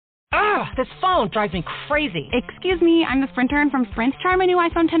This phone drives me crazy. Excuse me, I'm the Sprint intern from Sprint. Try my new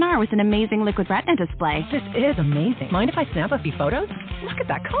iPhone XR with an amazing liquid retina display. This is amazing. Mind if I snap a few photos? Look at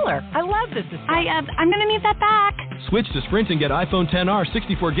that color. I love this display. I'm going to need that back. Switch to Sprint and get iPhone XR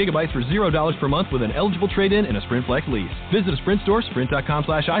 64 gigabytes for $0 per month with an eligible trade-in and a Sprint Flex lease. Visit a Sprint store,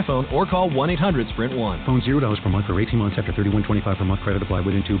 sprint.com/iPhone, or call 1-800-SPRINT1. Phone $0 per month for 18 months after $31.25 per month. Credit applied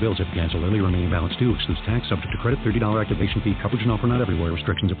within 2 bills. If cancel early, remaining balance due. Excludes tax, subject to credit, $30 activation fee. Coverage and offer not everywhere.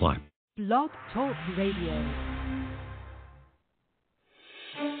 Restrictions apply. Blog Talk Radio.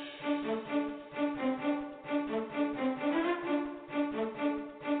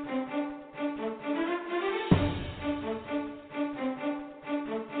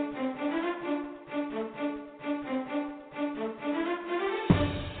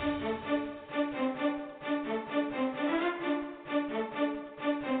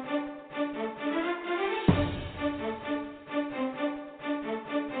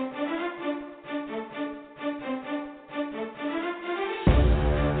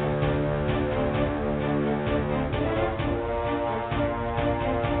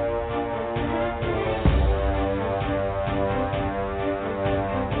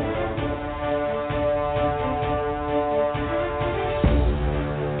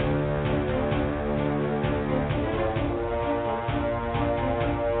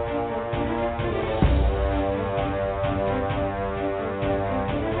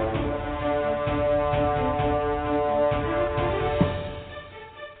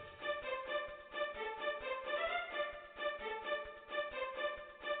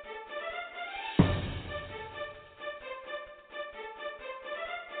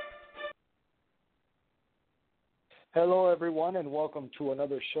 Hello, everyone, and welcome to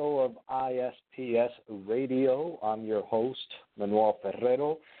another show of ISPS Radio. I'm your host, Manuel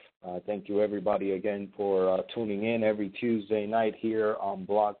Ferrero. Thank you, everybody, again, for tuning in every Tuesday night here on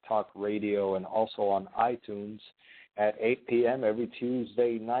Blog Talk Radio and also on iTunes at 8 p.m. every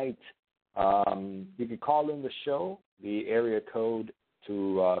Tuesday night. You can call in the show. The area code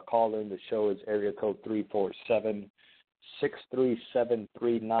to call in the show is area code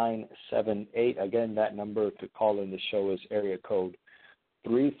 347-637-3978. Again, that number to call in the show is area code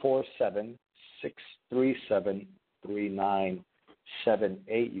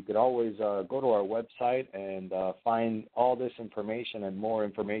 347-637-3978. You could always go to our website and find all this information and more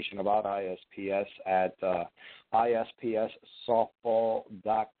information about ISPS at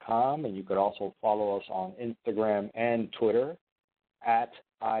ispssoftball.com. And you could also follow us on Instagram and Twitter at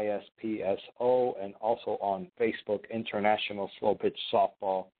ISPSO, and also on Facebook, International Slow Pitch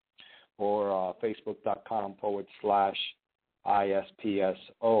Softball, or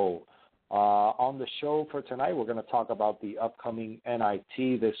facebook.com/ISPSO. On the show for tonight, we're going to talk about the upcoming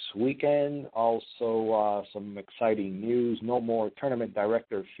NIT this weekend. Also, some exciting news. No more tournament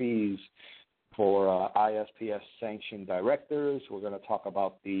director fees for ISPS sanctioned directors. We're going to talk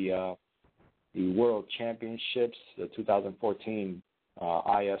about the World Championships, the 2014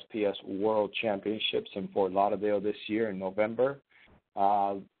 ISPS World Championships in Fort Lauderdale this year in November.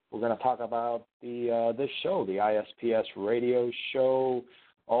 We're going to talk about this show, the ISPS radio show,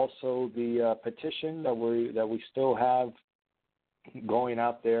 also the petition that we still have going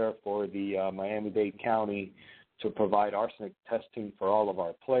out there for the Miami-Dade County to provide arsenic testing for all of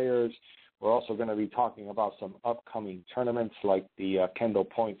our players. We're also going to be talking about some upcoming tournaments like the Kendall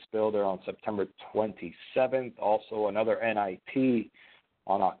Points Builder on September 27th, also another NIT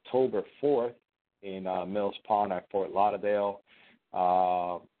on October 4th in Mills Pond at Fort Lauderdale.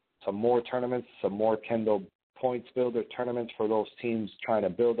 Some more tournaments, some more Kendall Points Builder tournaments for those teams trying to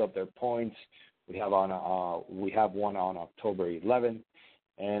build up their points. We have one on October 11th.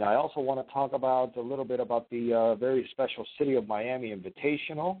 And I also want to talk about a little bit about the very special City of Miami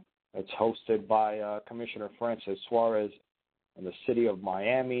Invitational. It's hosted by Commissioner Francis Suarez in the City of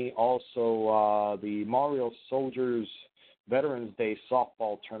Miami. Also, the Memorial Soldiers Veterans Day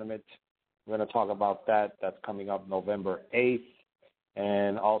Softball Tournament. We're going to talk about that. That's coming up November 8th.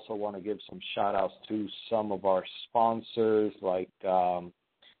 And also want to give some shout-outs to some of our sponsors like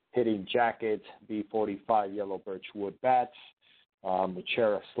Hitting Jacket, B45 Yellow Birch Wood Bats,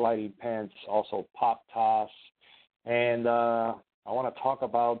 Machera Sliding Pants, also Pop Toss. And I want to talk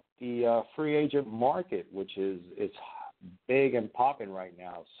about the free agent market, which it's big and popping right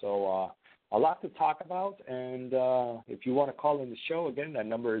now. So a lot to talk about. And if you want to call in the show, again, that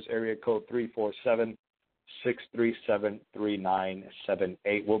number is area code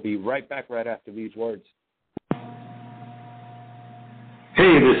 347-637-3978. We'll be right back right after these words.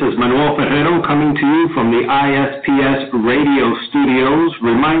 Hey, this is Manuel Ferrero coming to you from the ISPS Radio Studios,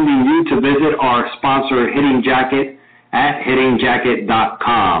 reminding you to visit our sponsor, Hitting Jacket, at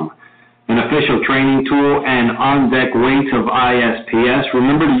hittingjacket.com. an official training tool, and on-deck weights of ISPS.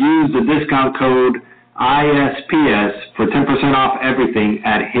 Remember to use the discount code ISPS for 10% off everything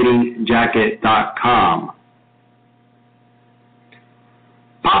at hittingjacket.com.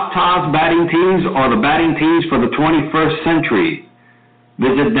 Pop Toss batting tees are the batting tees for the 21st century.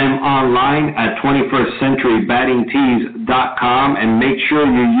 Visit them online at 21stcenturybattingtees.com and make sure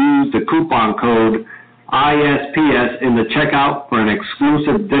you use the coupon code ISPS in the checkout for an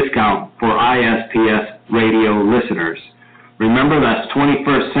exclusive discount for ISPS radio listeners. Remember, that's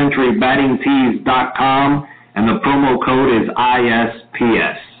 21stcenturybattingtees.com and the promo code is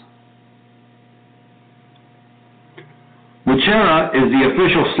ISPS. Muchera is the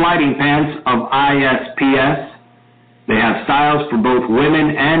official sliding pants of ISPS. They have styles for both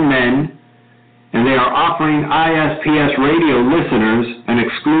women and men, and they are offering ISPS radio listeners an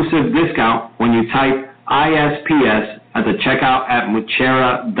exclusive discount when you type ISPS at the checkout at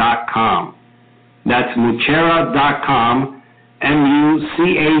Muchera.com. That's Muchera.com,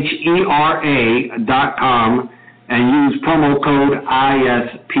 Muchera.com, and use promo code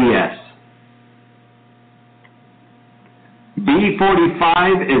ISPS.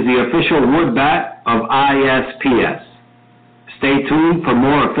 B45 is the official wood bat of ISPS. Stay tuned for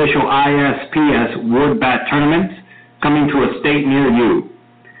more official ISPS wood bat tournaments coming to a state near you.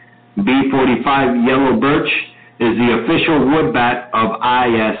 B45 Yellow Birch is the official wood bat of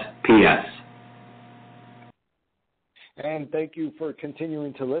ISPS. And thank you for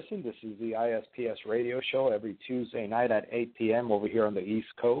continuing to listen. This is the ISPS radio show every Tuesday night at 8 p.m. over here on the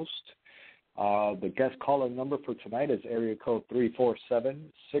East Coast. The guest caller number for tonight is area code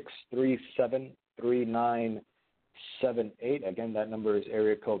 347-637-3978. Again, that number is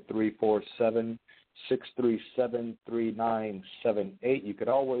area code 347-637-3978. You could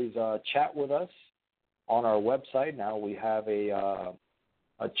always chat with us on our website. Now we have a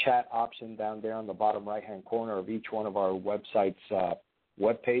chat option down there on the bottom right-hand corner of each one of our website's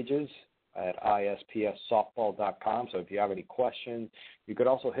web pages at ispssoftball.com. So if you have any questions, you could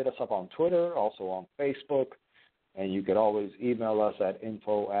also hit us up on Twitter, also on Facebook, and you could always email us at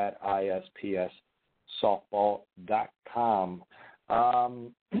info@ispssoftball.com.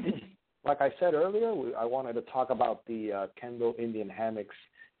 Like I said earlier, I wanted to talk about the Kendall Indian Hammocks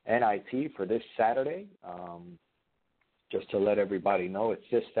NIT for this Saturday. Just to let everybody know, it's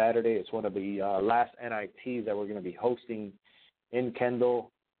this Saturday. It's one of the last NITs that we're going to be hosting in Kendall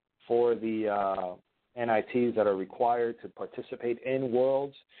for the NITs that are required to participate in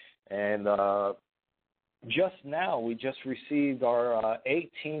Worlds. And just now, we just received our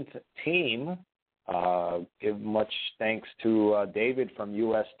 18th team. Give much thanks to David from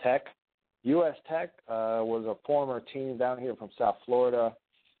U.S. Tech. U.S. Tech was a former team down here from South Florida,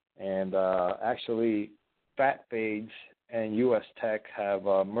 and actually Fat Fades and U.S. Tech have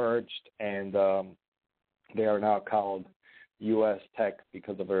merged, and they are now called U.S. Tech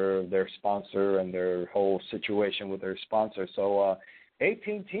because of their sponsor and their whole situation with their sponsor. So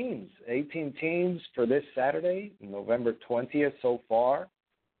 18 teams for this Saturday, November 20th so far.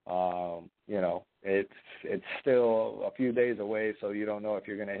 It's still a few days away, so you don't know if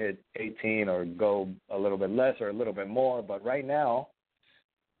you're going to hit 18 or go a little bit less or a little bit more. But right now,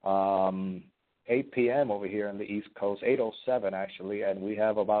 8 p.m. over here on the East Coast, 8:07 actually, and we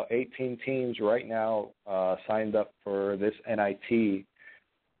have about 18 teams right now signed up for this NIT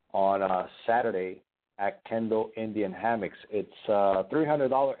on Saturday at Kendall Indian Hammocks. It's a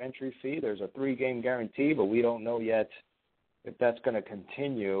 $300 entry fee. There's a 3-game guarantee, but we don't know yet if that's going to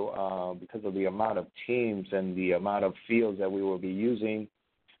continue because of the amount of teams and the amount of fields that we will be using.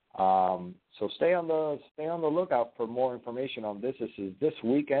 So stay on the lookout for more information on this. This is this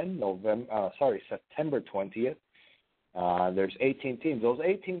weekend, September 20th. There's 18 teams. Those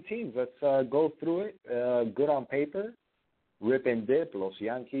 18 teams, let's go through it. Good on paper. Rip and Dip, Los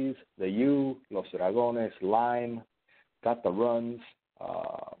Yankees, the U, Los Dragones, Lime, got the Runs,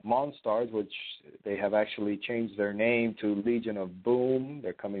 Monstars, which they have actually changed their name to Legion of Boom.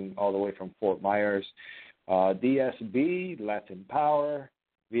 They're coming all the way from Fort Myers. DSB, Latin Power,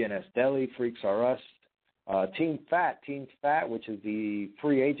 VNS Delhi, Freaks R Us, Team Fat, which is the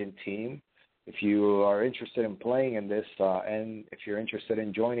free agent team. If you are interested in playing in this and if you're interested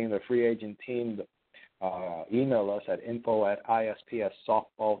in joining the free agent team, email us at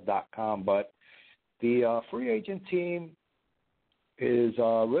info@ispssoftball.com. But the free agent team is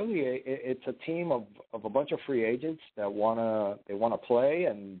it's a team of a bunch of free agents that wanna play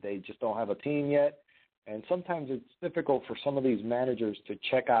and they just don't have a team yet. And sometimes it's difficult for some of these managers to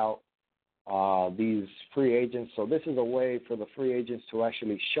check out these free agents. So this is a way for the free agents to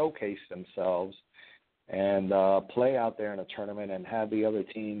actually showcase themselves and play out there in a tournament and have the other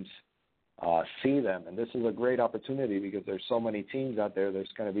teams see them. And this is a great opportunity because there's so many teams out there.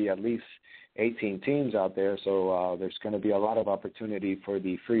 There's going to be at least 18 teams out there, so there's going to be a lot of opportunity for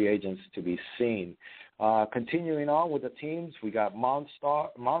the free agents to be seen. Continuing on with the teams, we got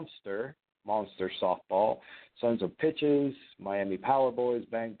Monster Softball, Sons of Pitches, Miami Power Boys,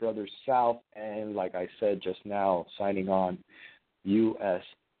 Bank Brothers South, and like I said just now, signing on U.S.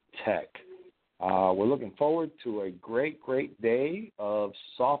 Tech. We're looking forward to a great day of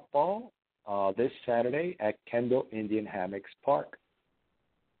softball this Saturday at Kendall Indian Hammocks Park.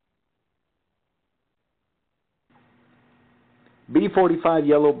 B45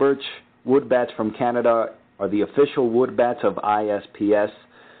 Yellow Birch wood bats from Canada are the official wood bats of ISPS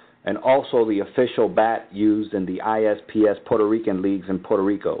and also the official bat used in the ISPS Puerto Rican leagues in Puerto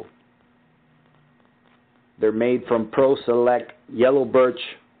Rico. They're made from Pro Select Yellow Birch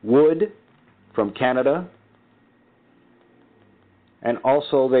wood from Canada, and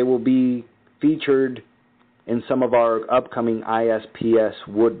also they will be featured in some of our upcoming ISPS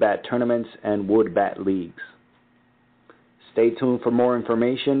wood bat tournaments and wood bat leagues. Stay tuned for more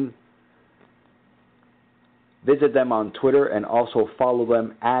information. Visit them on Twitter and also follow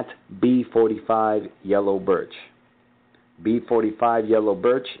them at B45 Yellow Birch. B45 Yellow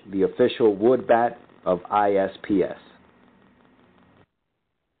Birch, the official wood bat of ISPS.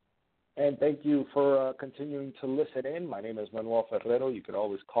 And thank you for continuing to listen in. My name is Manuel Ferrero. You can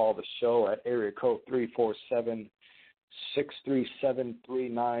always call the show at area code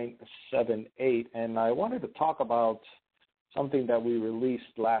 347-637-3978. And I wanted to talk about something that we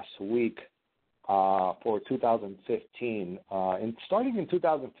released last week for 2015. Starting in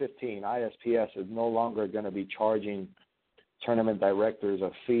 2015, ISPS is no longer going to be charging tournament directors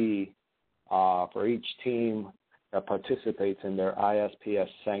a fee for each team that participates in their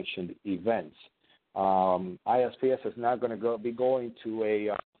ISPS-sanctioned events. ISPS is now going to be going to a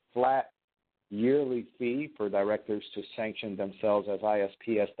flat yearly fee for directors to sanction themselves as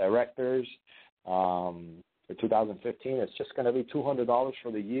ISPS directors. For 2015, it's just going to be $200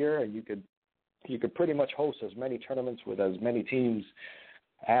 for the year, and you could pretty much host as many tournaments with as many teams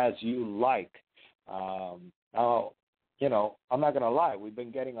as you like. Now, you know, I'm not going to lie. We've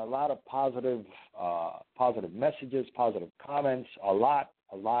been getting a lot of positive messages, positive comments, a lot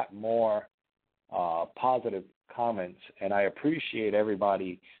more positive comments, and I appreciate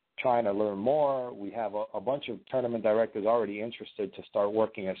everybody trying to learn more. We have a bunch of tournament directors already interested to start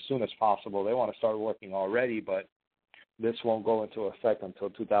working as soon as possible. They want to start working already, but this won't go into effect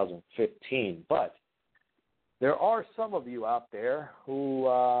until 2015. But there are some of you out there who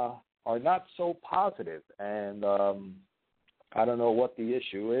are not so positive, and I don't know what the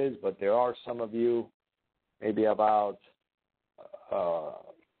issue is, but there are some of you, maybe about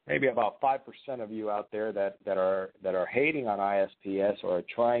 5% of you out there that are hating on ISPS or are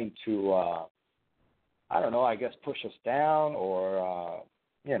trying to, I don't know, I guess push us down, or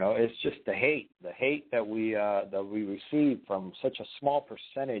you know, it's just the hate that we receive from such a small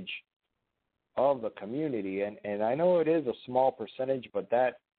percentage of the community, and I know it is a small percentage, but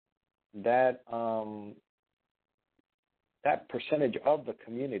that percentage of the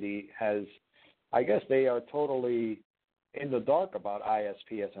community has, I guess they are totally in the dark about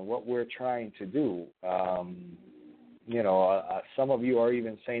ISPS and what we're trying to do. You know, some of you are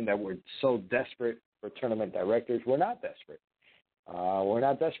even saying that we're so desperate for tournament directors. We're not desperate. We're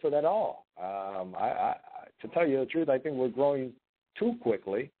not desperate at all. To tell you the truth, I think we're growing too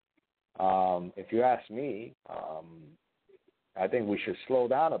quickly. If you ask me, I think we should slow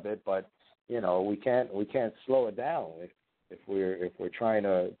down a bit, but you know, we can't slow it down if we're trying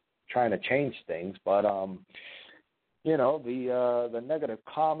to change things. But you know, the negative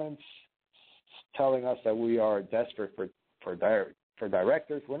comments telling us that we are desperate for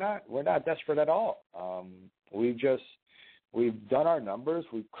directors. We're not desperate at all. We've done our numbers.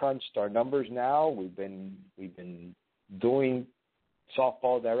 We've crunched our numbers now. We've been doing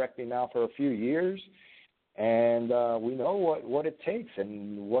softball directly now for a few years, and we know what it takes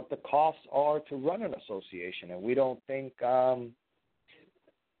and what the costs are to run an association. And we don't think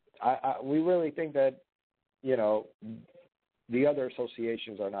we really think that, you know, the other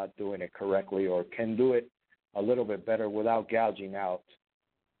associations are not doing it correctly or can do it a little bit better without gouging out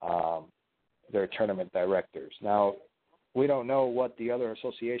their tournament directors. Now, we don't know what the other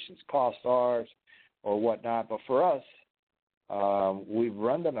associations' costs are or whatnot, but for us, we've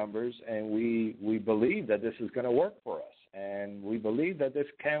run the numbers, and we believe that this is going to work for us, and we believe that this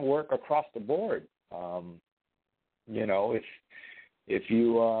can work across the board. You know, if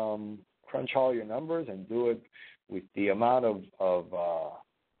you crunch all your numbers and do it with the amount of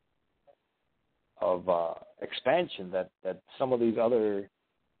expansion that some of these other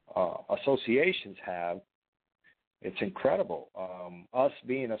associations have, it's incredible. Us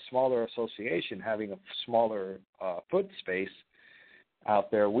being a smaller association, having a smaller foot space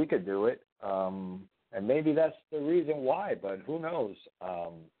out there, we could do it. And maybe that's the reason why, but who knows?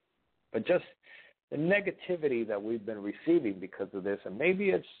 But just the negativity that we've been receiving because of this, and maybe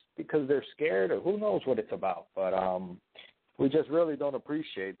it's because they're scared, or who knows what it's about. But we just really don't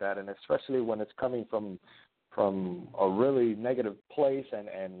appreciate that, and especially when it's coming from a really negative place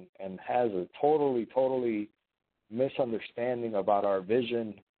and has a totally misunderstanding about our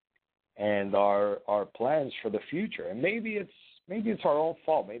vision and our plans for the future. And maybe it's our own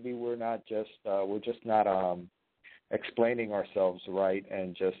fault. Maybe we're just not explaining ourselves right,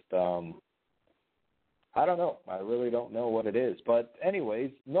 and just I don't know. I really don't know what it is. But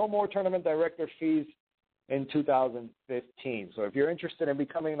anyways, no more tournament director fees in 2015. So if you're interested in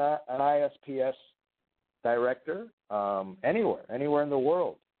becoming an ISPS director anywhere in the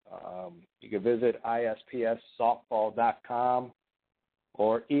world, you can visit ispssoftball.com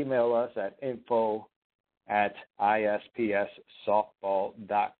or email us at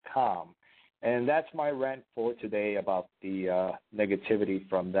info@ispssoftball.com. And that's my rant for today about the negativity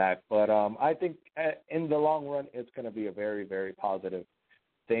from that. But I think in the long run, it's going to be a very, very positive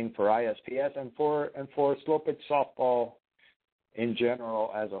thing for ISPS and for slow pitch softball in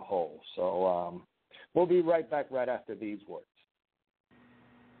general as a whole. So we'll be right back right after these words.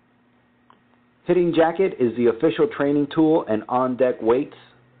 Hitting Jacket is the official training tool and on-deck weights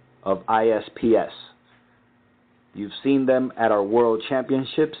of ISPS. You've seen them at our World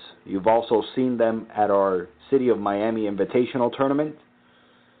Championships. You've also seen them at our City of Miami Invitational Tournament.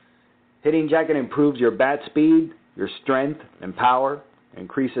 Hitting Jacket improves your bat speed, your strength and power,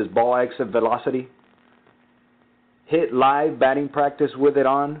 increases ball exit velocity. Hit live batting practice with it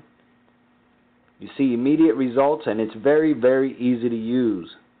on. You see immediate results, and it's very, very easy to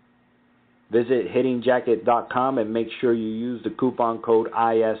use. Visit hittingjacket.com and make sure you use the coupon code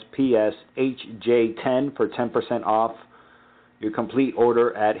ISPSHJ10 for 10% off your complete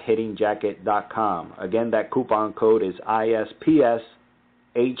order at hittingjacket.com. Again, that coupon code is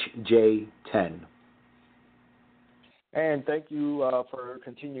ISPSHJ10. And thank you for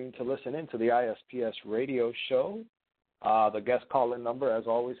continuing to listen in to the ISPS radio show. The guest call-in number, as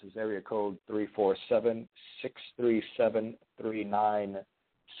always, is area code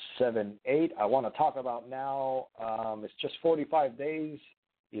 347-637-3978. I want to talk about now, it's just 45 days,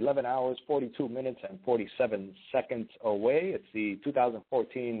 11 hours, 42 minutes, and 47 seconds away. It's the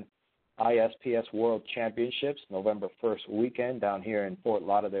 2014 ISPS World Championships, November 1st weekend down here in Fort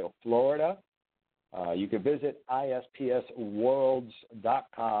Lauderdale, Florida. You can visit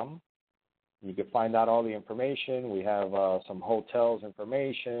ispsworlds.com. You can find out all the information. We have some hotels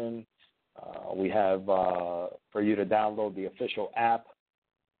information. We have for you to download the official app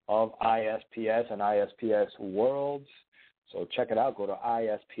of ISPS and ISPS Worlds. So check it out. Go to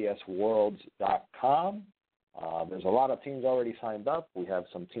ispsworlds.com. There's a lot of teams already signed up. We have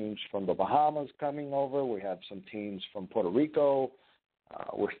some teams from the Bahamas coming over. We have some teams from Puerto Rico.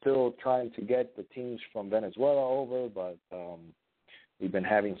 We're still trying to get the teams from Venezuela over, but we've been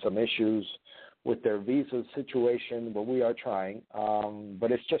having some issues with their visa situation, but we are trying.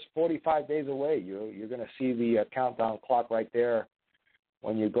 But it's just 45 days away. You're going to see the countdown clock right there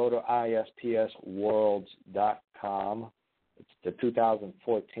when you go to ispsworlds.com. It's the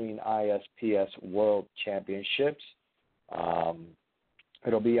 2014 ISPS World Championships.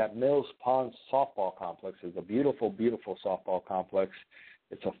 It'll be at Mills Pond Softball Complex. It's a beautiful, beautiful softball complex.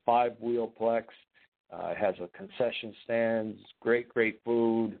 It's a 5-wheelplex. It has a concession stands, great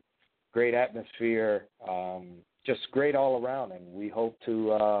food, great atmosphere, just great all around. And we hope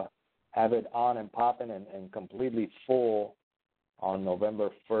to have it on and popping and completely full on November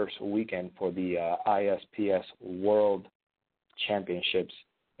 1st weekend for the ISPS World Championships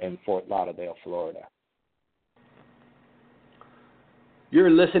in Fort Lauderdale, Florida.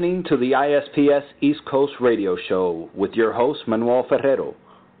 You're listening to the ISPS East Coast Radio Show with your host, Manuel Ferrero.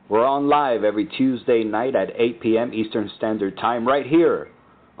 We're on live every Tuesday night at 8 p.m. Eastern Standard Time right here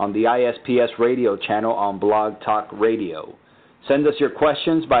on the ISPS radio channel on Blog Talk Radio. Send us your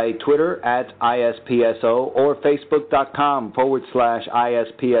questions by Twitter at ISPSO or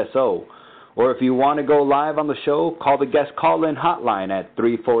Facebook.com/ISPSO. Or if you want to go live on the show, call the guest call-in hotline at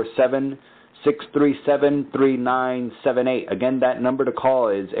 347-637-3978. Again, that number to call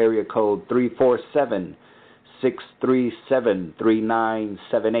is area code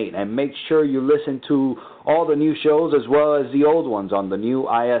 347-637-3978. And make sure you listen to all the new shows as well as the old ones on the new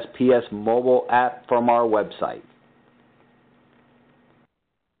ISPS mobile app from our website.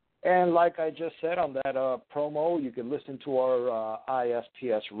 And like I just said on that promo, you can listen to our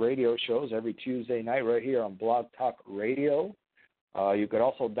ISPS radio shows every Tuesday night right here on Blog Talk Radio. You could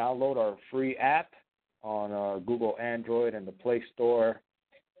also download our free app on Google Android and the Play Store.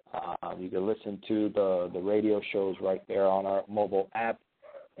 You can listen to the radio shows right there on our mobile app.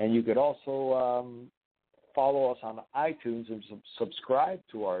 And you could also follow us on iTunes and subscribe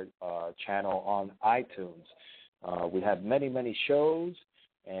to our channel on iTunes. We have many, many shows,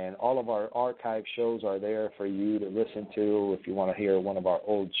 and all of our archive shows are there for you to listen to if you want to hear one of our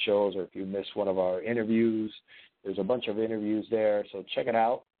old shows or if you missed one of our interviews. There's a bunch of interviews there, so check it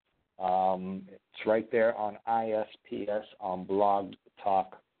out. It's right there on ISPS on Blog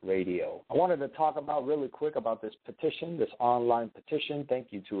Talk Radio. I wanted to talk about really quick about this petition, this online petition.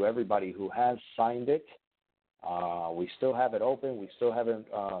 Thank you to everybody who has signed it. We still have it open. We still haven't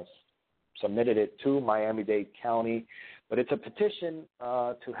submitted it to Miami-Dade County, but it's a petition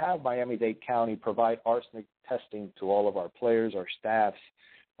to have Miami-Dade County provide arsenic testing to all of our players, our staffs,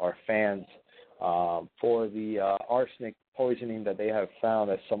 our fans for the arsenic poisoning that they have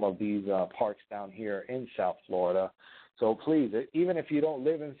found at some of these parks down here in South Florida. So please, even if you don't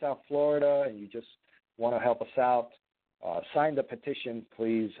live in South Florida and you just want to help us out, sign the petition,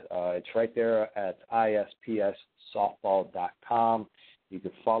 please. It's right there at ispssoftball.com. You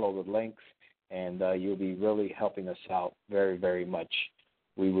can follow the links, and you'll be really helping us out very, very much.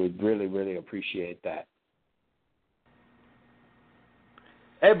 We would really, really appreciate that.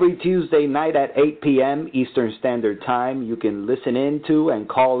 Every Tuesday night at 8 p.m. Eastern Standard Time, you can listen in to and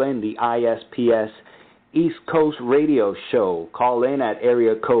call in the ISPS East Coast Radio Show. Call in at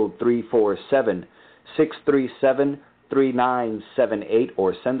area code 347-637-3978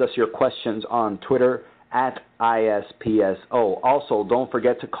 or send us your questions on Twitter at ISPSO. Also, don't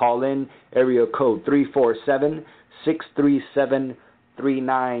forget to call in area code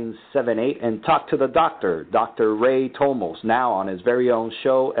 347-637-3978 and talk to the doctor, Dr. Ray Tomos, now on his very own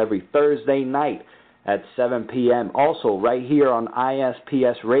show every Thursday night at 7 p.m. Also, right here on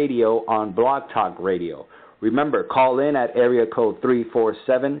ISPS Radio on Blog Talk Radio. Remember, call in at area code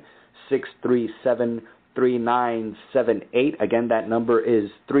 347-637-3978. Again, that number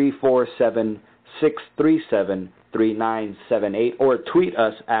is 347-637-3978. Or tweet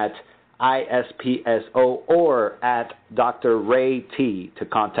us at ISPSO or at Dr. Ray T to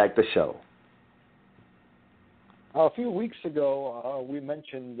contact the show. A few weeks ago, we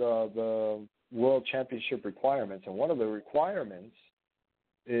mentioned the World Championship requirements, and one of the requirements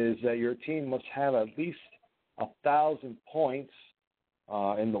is that your team must have at least 1,000 points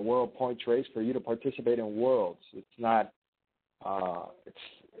in the World Points race for you to participate in Worlds. It's not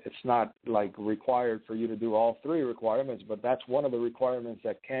like required for you to do all three requirements, but that's one of the requirements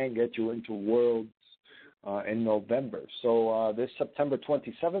that can get you into Worlds in November. So this September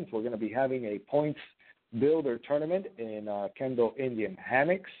 27th, we're going to be having a points builder tournament in Kendall Indian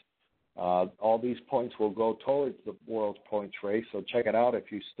Hammocks. All these points will go towards the World Points race, so check it out if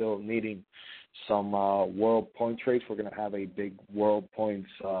you're still needing some World Points race. We're going to have a big World Points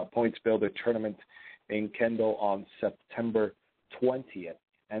builder tournament in Kendall on September 20th.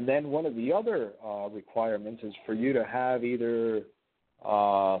 And then one of the other requirements is for you to have either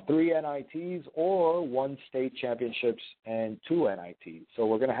 3 NITs or 1 state championships and 2 NITs. So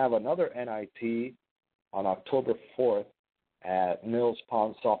we're going to have another NIT on October 4th at Mills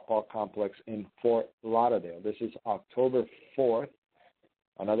Pond Softball Complex in Fort Lauderdale. This is October 4th,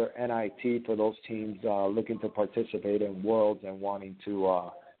 another NIT for those teams looking to participate in Worlds and wanting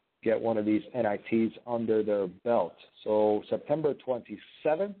to get one of these NITs under their belt. So September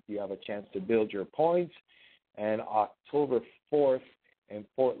 27th, you have a chance to build your points, and October 4th in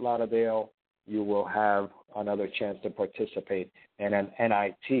Fort Lauderdale, you will have another chance to participate in an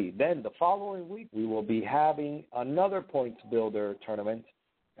NIT. Then the following week, we will be having another points builder tournament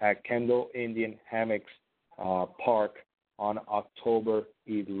at Kendall Indian Hammocks Park on October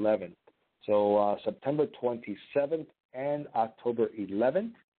 11th. So September 27th and October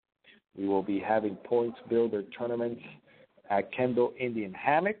 11th, we will be having points builder tournaments at Kendall Indian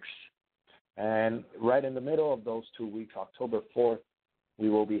Hammocks. And right in the middle of those 2 weeks, October 4th, we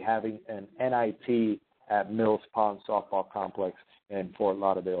will be having an NIT at Mills Pond Softball Complex in Fort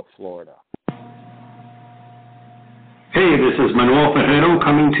Lauderdale, Florida. Hey, this is Manuel Ferrero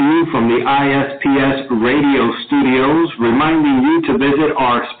coming to you from the ISPS Radio Studios, reminding you to visit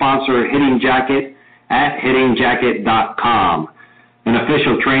our sponsor, Hitting Jacket, at hittingjacket.com. An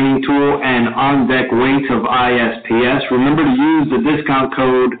official training tool and on-deck weights of ISPS. Remember to use the discount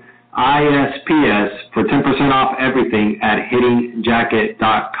code ISPS for 10% off everything at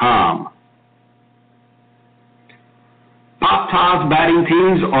hittingjacket.com. Pop Toss batting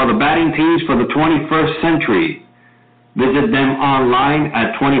tees are the batting tees for the 21st century. Visit them online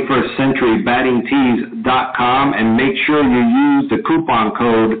at 21stcenturybattingtees.com and make sure you use the coupon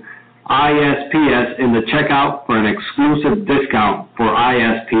code ISPS in the checkout for an exclusive discount for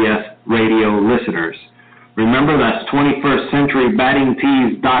ISPS radio listeners. Remember, that's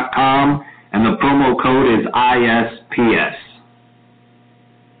 21stcenturybattingtees.com and the promo code is ISPS.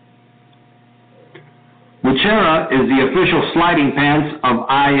 Muchera is the official sliding pants of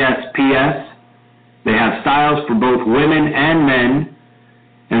ISPS. They have styles for both women and men,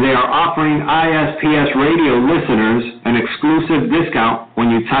 and they are offering ISPS radio listeners an exclusive discount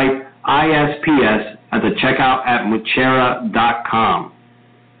when you type ISPS at the checkout at Muchera.com.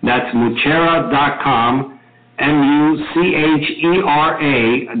 That's Muchera.com,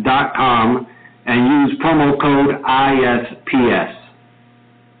 Muchera.com, and use promo code ISPS.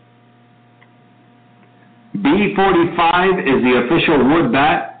 B45 is the official wood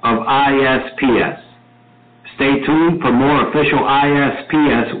bat of ISPS. Stay tuned for more official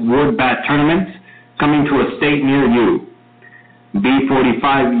ISPS wood bat tournaments coming to a state near you.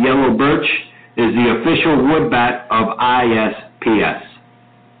 B45 Yellow Birch is the official wood bat of ISPS.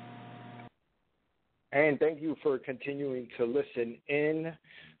 And thank you for continuing to listen in.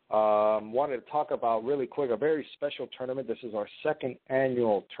 Wanted to talk about really quick a very special tournament. This is our second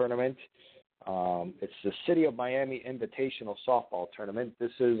annual tournament. It's the City of Miami Invitational Softball Tournament.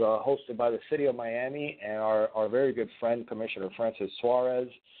 This is hosted by the City of Miami and our very good friend, Commissioner Francis Suarez.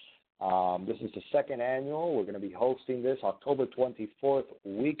 This is the second annual. We're going to be hosting this October 24th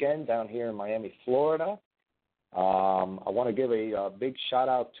weekend down here in Miami, Florida. I want to give a big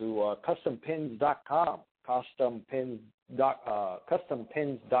shout-out to CustomPins.com,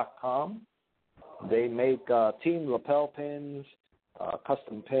 CustomPins.com. They make team lapel pins,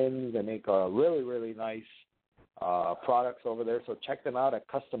 custom pins. They make really, really nice products over there. So check them out at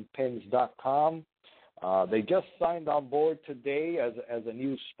CustomPins.com. They just signed on board today as a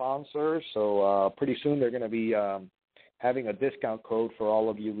new sponsor. So pretty soon they're going to be having a discount code for all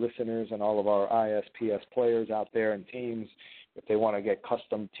of you listeners and all of our ISPS players out there and teams. If they want to get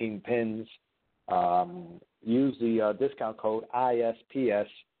custom team pins, use the discount code ISPS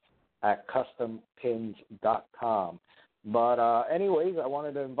at CustomPins.com. But anyways, I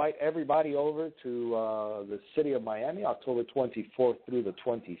wanted to invite everybody over to the City of Miami, October 24th through the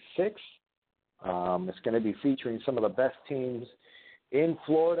 26th. It's going to be featuring some of the best teams in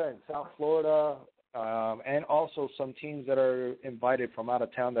Florida and South Florida, and also some teams that are invited from out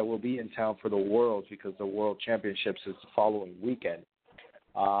of town that will be in town for the Worlds, because the World Championships is the following weekend.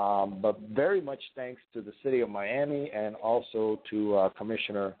 But very much thanks to the City of Miami and also to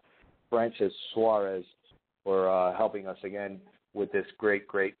Commissioner Francis Suarez for helping us again with this great,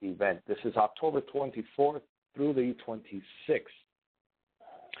 great event. This is October 24th through the 26th.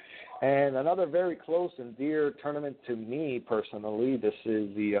 And another very close and dear tournament to me personally, this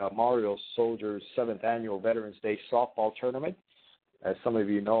is the Mario Soldiers 7th Annual Veterans Day Softball Tournament. As some of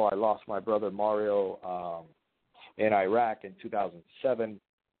you know, I lost my brother Mario in Iraq in 2007.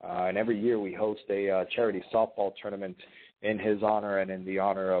 And every year we host a charity softball tournament in his honor and in the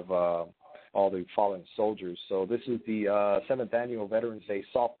honor of all the fallen soldiers. So this is the 7th Annual Veterans Day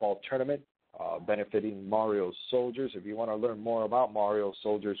Softball Tournament benefiting Mario Soldiers. If you want to learn more about Mario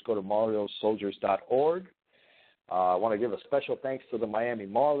Soldiers, go to mariosoldiers.org. I want to give a special thanks to the Miami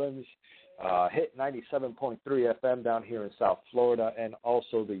Marlins, Hit 97.3 FM down here in South Florida, and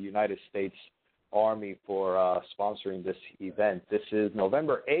also the United States Army for sponsoring this event. This is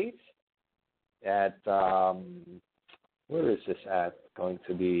November 8th at, where is this at going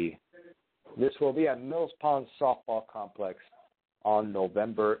to be? This will be at Mills Pond Softball Complex on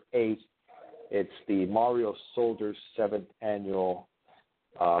November 8th. It's the Mario Soldiers 7th Annual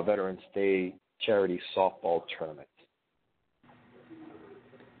Veterans Day Charity Softball Tournament.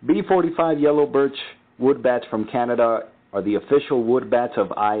 B45 Yellow Birch wood bats from Canada are the official wood bats of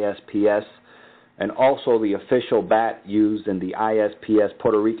ISPS and also the official bat used in the ISPS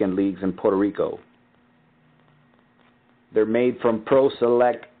Puerto Rican leagues in Puerto Rico. They're made from Pro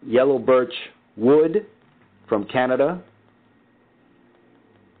Select Yellow Birch wood from Canada.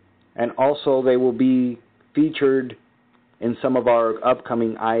 And also they will be featured in some of our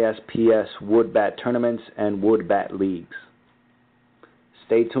upcoming ISPS wood bat tournaments and wood bat leagues.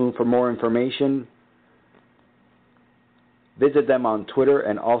 Stay tuned for more information. Visit them on Twitter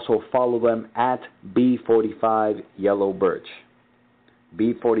and also follow them at B45 Yellow Birch.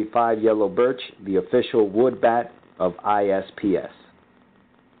 B45 Yellow Birch, the official wood bat of ISPS.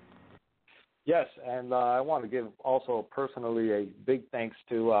 Yes, and I want to give also personally a big thanks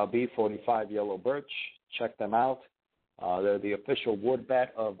to B45 Yellow Birch. Check them out. They're the official wood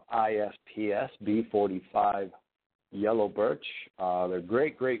bat of ISPS, B45 Yellow Birch. They're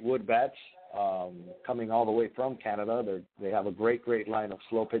great wood bats, coming all the way from Canada. They have a great line of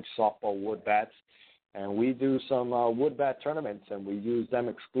slow-pitch softball wood bats. And we do some wood bat tournaments, and we use them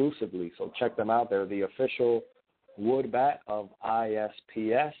exclusively. So check them out. They're the official wood bat of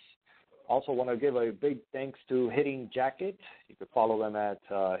ISPS. Also want to give a big thanks to Hitting Jacket. You can follow them at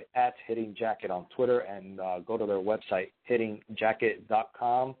Hitting Jacket on Twitter, and go to their website,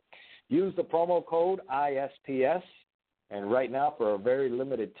 hittingjacket.com. Use the promo code ISPS, and right now, for a very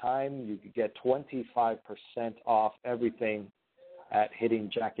limited time, you can get 25% off everything at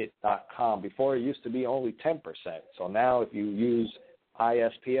hittingjacket.com. Before, it used to be only 10%. So now, if you use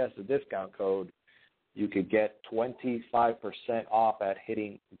ISPS, the discount code, you could get 25% off at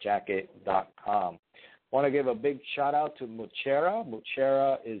hittingjacket.com. Want to give a big shout-out to Muchera.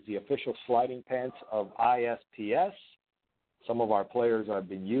 Muchera is the official sliding pants of ISPS. Some of our players have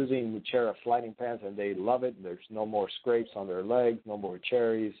been using Muchera sliding pants, and they love it. There's no more scrapes on their legs, no more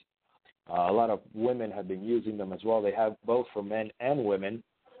cherries. A lot of women have been using them as well. They have both for men and women.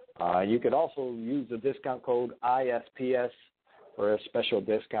 You could also use the discount code ISPS for a special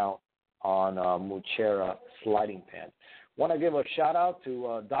discount on Muchera sliding pants. Want to give a shout-out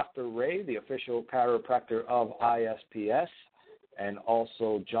to Dr. Ray, the official chiropractor of ISPS, and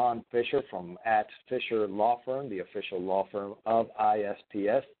also John Fisher from @Fisher Law Firm, the official law firm of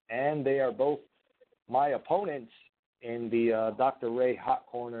ISPS. And they are both my opponents in the Dr. Ray Hot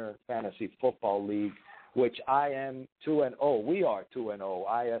Corner Fantasy Football League, which I am 2-0. We are 2-0.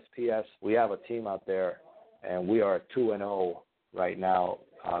 ISPS, we have a team out there, and we are 2-0 right now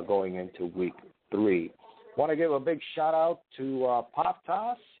going into week 3. Want to give a big shout-out to Pop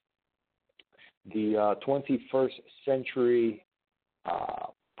Toss, the 21st century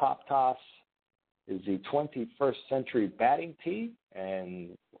Pop Toss is the 21st century batting tee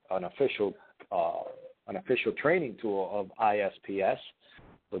and an official training tool of ISPS.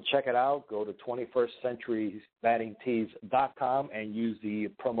 So check it out. Go to 21stcenturybattingtees.com and use the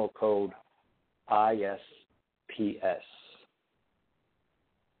promo code ISPS.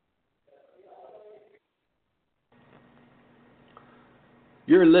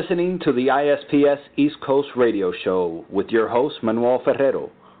 You're listening to the ISPS East Coast Radio Show with your host, Manuel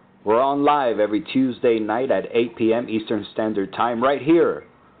Ferrero. We're on live every Tuesday night at 8 p.m. Eastern Standard Time right here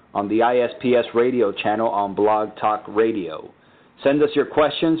on the ISPS radio channel on Blog Talk Radio. Send us your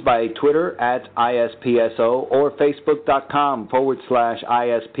questions by Twitter at ISPSO or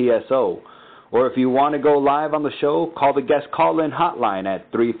Facebook.com/ISPSO. Or if you want to go live on the show, call the guest call-in hotline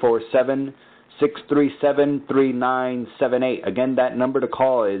at 347-637-3978. Again, that number to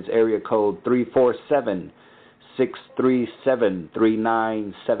call is area code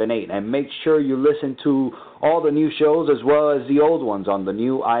 347-637-3978. And make sure you listen to all the new shows as well as the old ones on the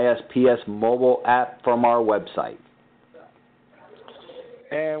new ISPS mobile app from our website.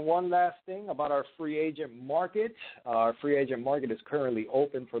 And one last thing about our free agent market. Our free agent market is currently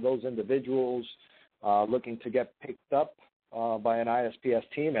open for those individuals looking to get picked up by an ISPS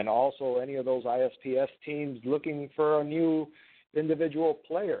team, and also any of those ISPS teams looking for a new individual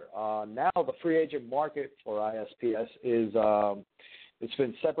player. Now the free agent market for ISPS is it's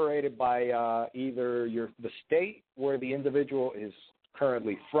been separated by either the state where the individual is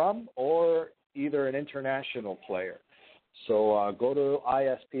currently from or either an international player. So go to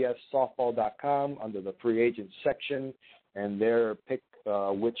ISPSsoftball.com under the free agent section, and there pick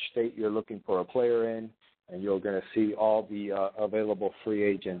which state you're looking for a player in, and you're going to see all the available free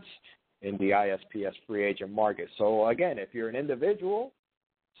agents in the ISPS free agent market. So, again, if you're an individual,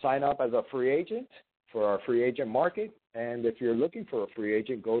 sign up as a free agent for our free agent market, and if you're looking for a free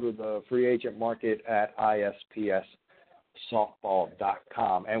agent, go to the free agent market at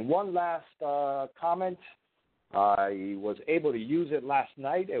ISPSsoftball.com. And one last comment. I was able to use it last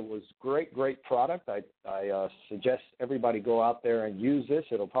night. It was great product. I suggest everybody go out there and use this.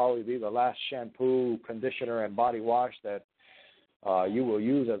 It'll probably be the last shampoo, conditioner, and body wash that you will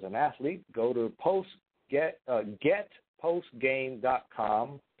use as an athlete. Go to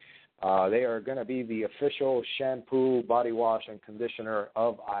getpostgame.com. They are going to be the official shampoo, body wash, and conditioner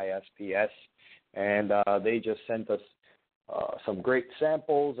of ISPS, and they just sent us some great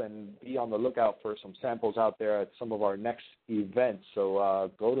samples, and be on the lookout for some samples out there at some of our next events. So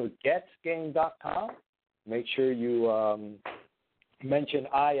go to getgame.com. Make sure you mention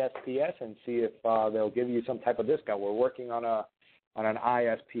ISPS and see if they'll give you some type of discount. We're working on an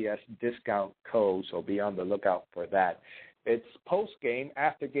ISPS discount code, so be on the lookout for that. It's post-game,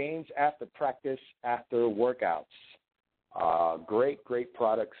 after games, after practice, after workouts. Great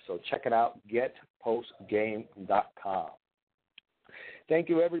products, so check it out, getpostgame.com. Thank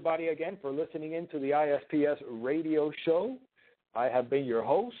you, everybody, again, for listening in to the ISPS radio show. I have been your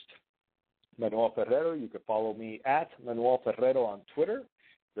host, Manuel Ferrero. You can follow me at Manuel Ferrero on Twitter.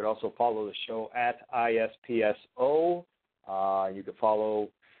 You can also follow the show at ISPSO. You can follow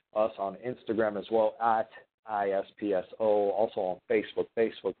us on Instagram as well at ISPSO. Also on Facebook,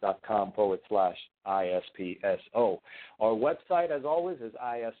 facebook.com/ISPSO. Our website, as always, is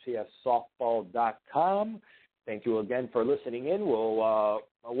ISPSsoftball.com. Thank you again for listening in. We'll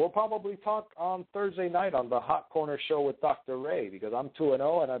probably talk on Thursday night on the Hot Corner Show with Dr. Ray, because I'm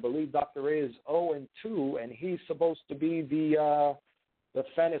 2-0, and I believe Dr. Ray is 0-2, and he's supposed to be the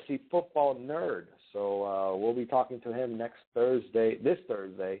fantasy football nerd. So we'll be talking to him this Thursday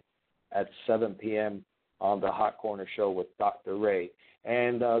at 7 p.m. on the Hot Corner Show with Dr. Ray.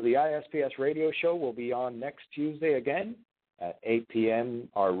 And the ISPS radio show will be on next Tuesday again at 8 p.m.,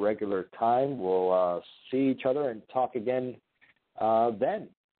 our regular time. We'll see each other and talk again then.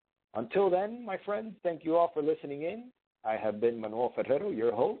 Until then, my friends, thank you all for listening in. I have been Manuel Ferrero,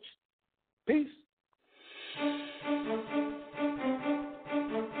 your host. Peace.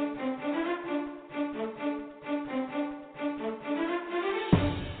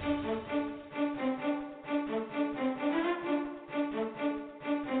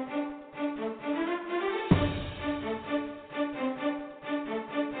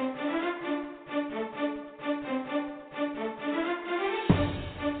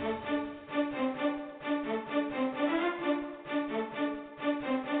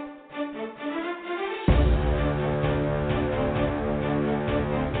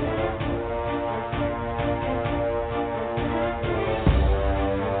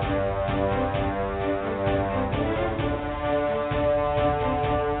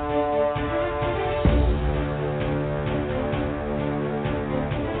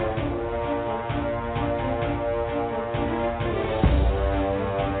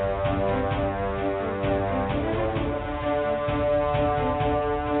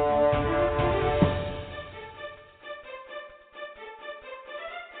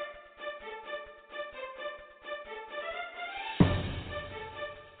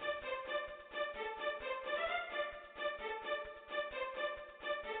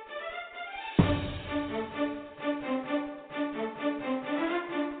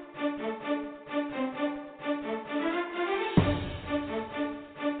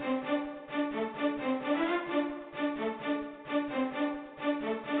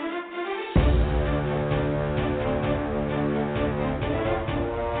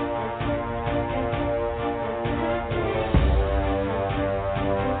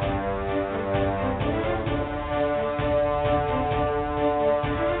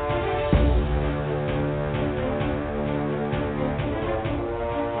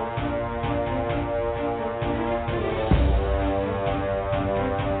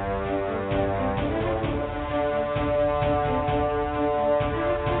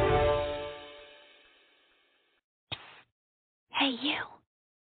 Hey, you.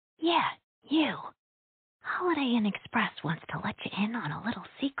 Yeah, you. Holiday Inn Express wants to let you in on a little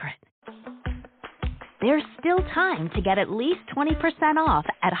secret. There's still time to get at least 20% off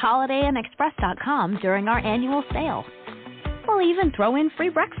at holidayinexpress.com during our annual sale. We'll even throw in free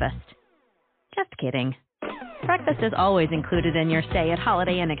breakfast. Just kidding. Breakfast is always included in your stay at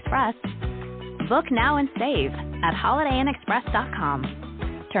Holiday Inn Express. Book now and save at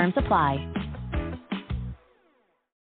holidayinexpress.com. Terms apply.